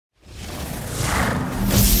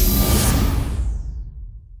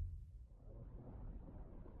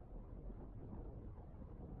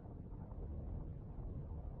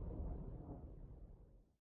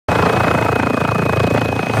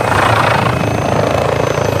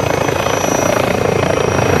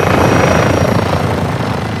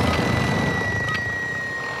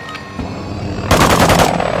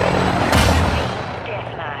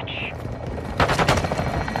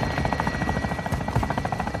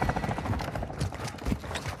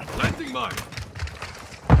Setting mine.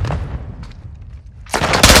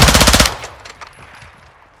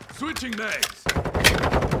 Switching mags.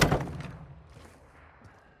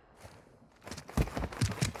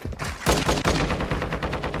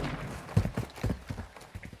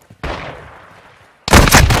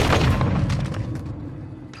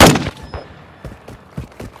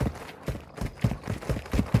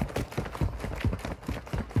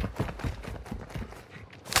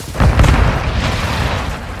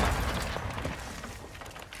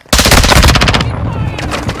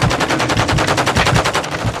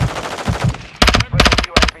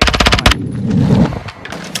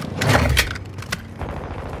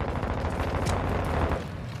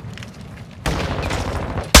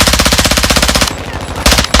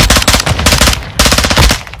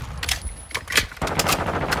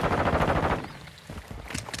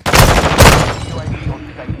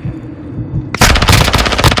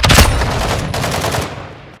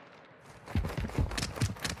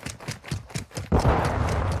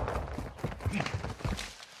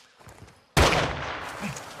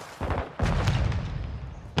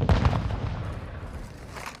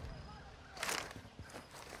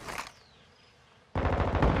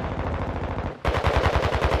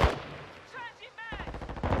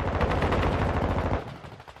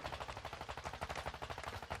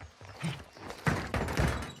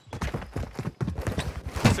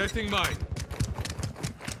 Setting mine.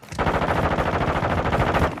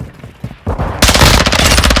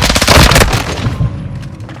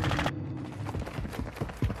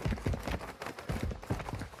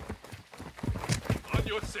 On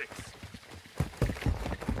your six.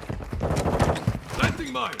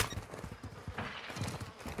 Planting mine.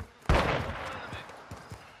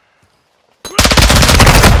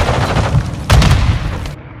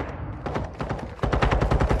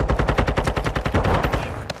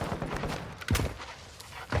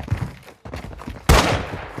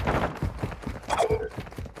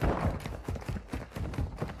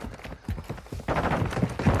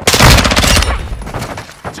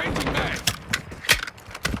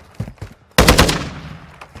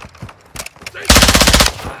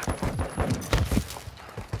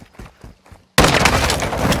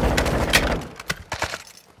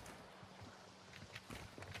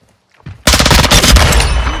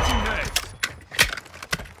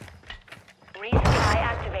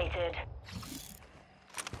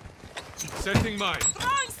 Setting mine.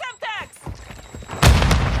 Throwing Semtex!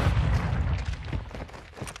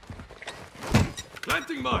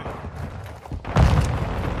 Planting mine.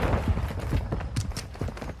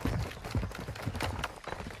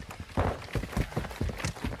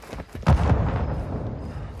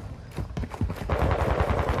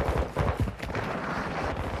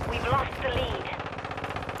 We've lost the lead.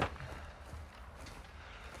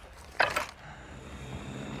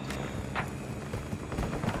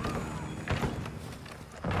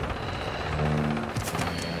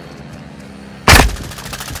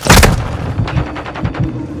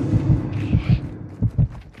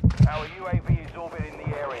 Our UAV is orbiting the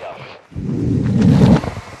area.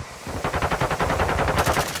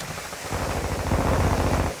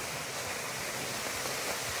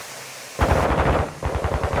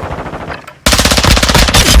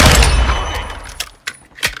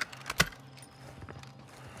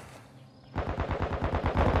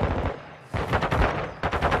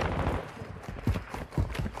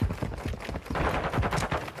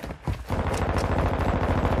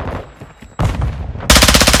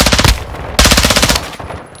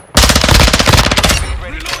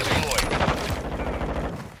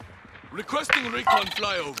 Requesting recon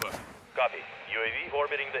flyover. Copy. UAV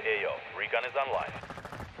orbiting the AO. Recon is online.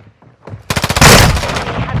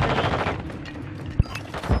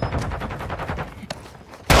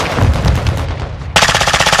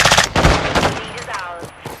 Lead is ours.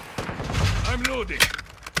 I'm loading.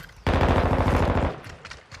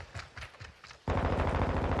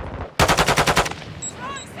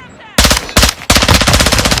 Throwing Semtex!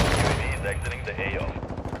 UAV is exiting the AO.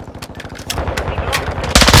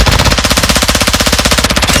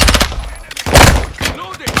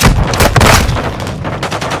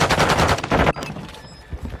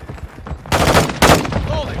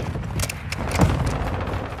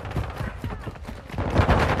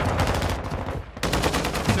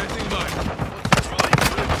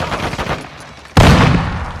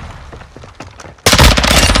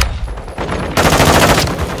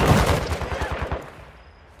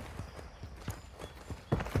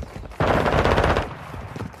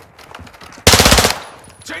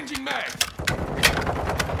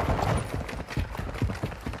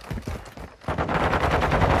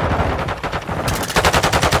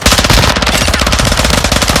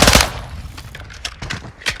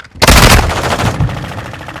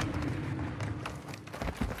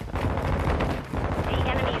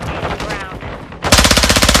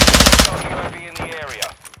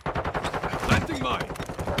 Planting mine.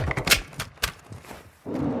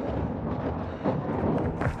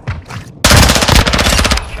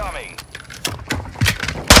 Incoming.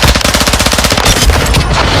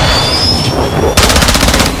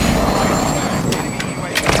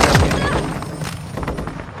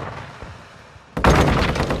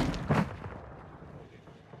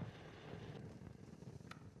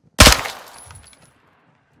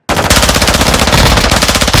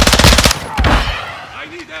 I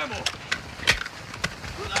need ammo.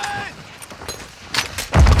 Grenade!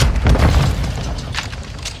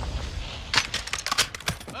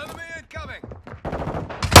 Enemy incoming.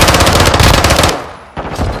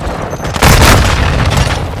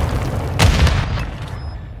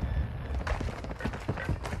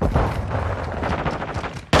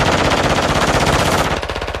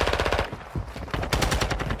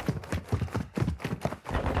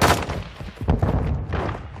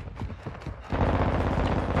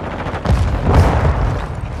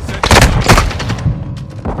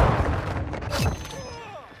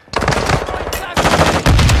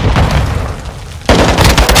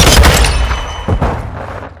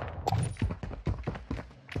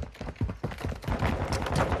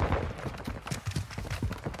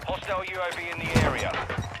 Hostile UAV in the area.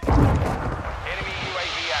 Enemy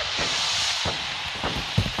UAV active.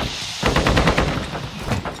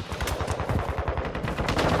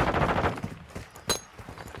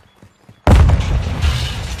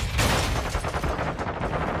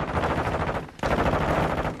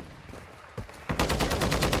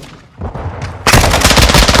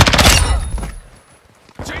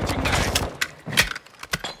 Changing mag.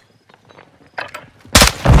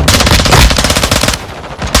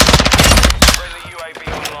 Friendly UAV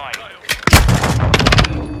online.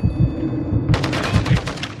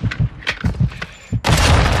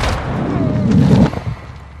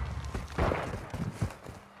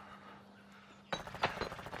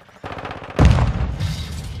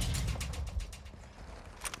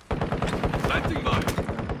 Planting mine.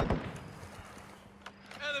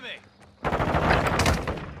 Enemy.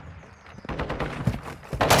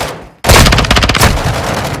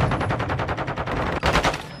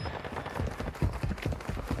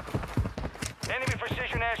 Enemy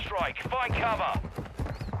precision airstrike. Find cover.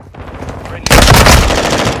 Friendly.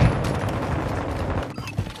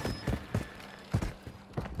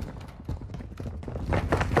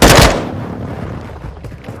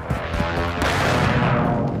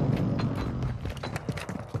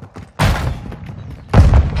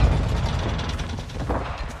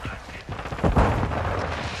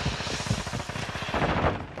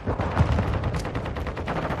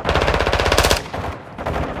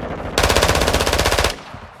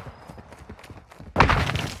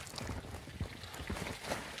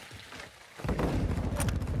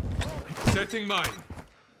 Setting mine.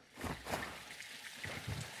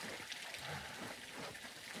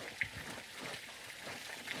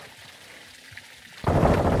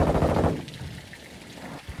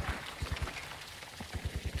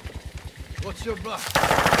 What's your back?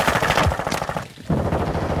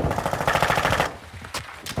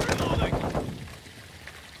 Reloading.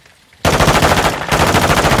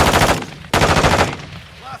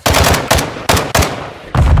 Last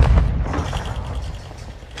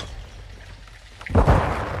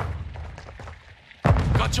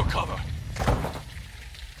got your cover.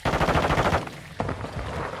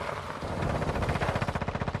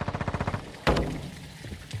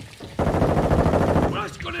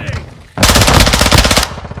 Flash grenade.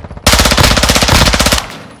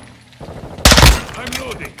 I'm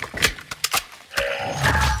loading.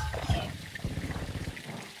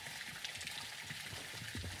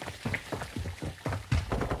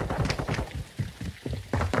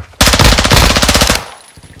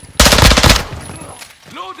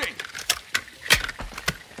 Loading.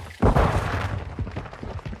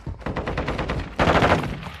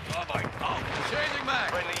 Oh my God. Changing mag.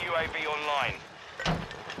 Friendly UAV online.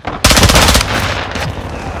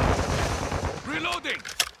 Reloading.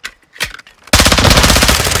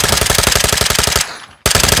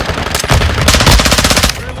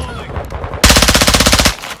 Reloading.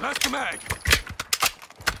 Last mag.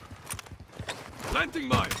 Planting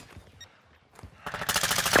mine.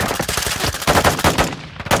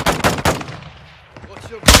 What's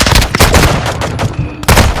your...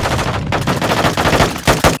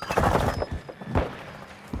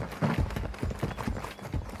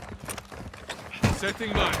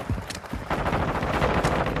 Setting mine.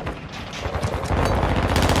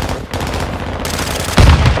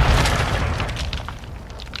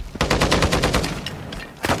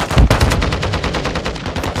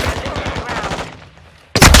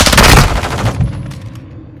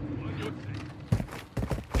 On your feet.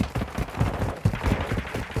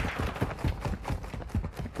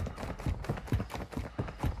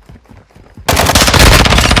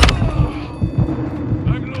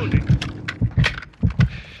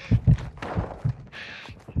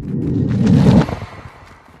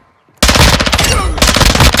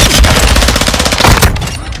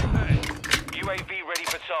 UAV ready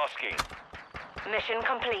for tasking. Mission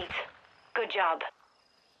complete. Good job.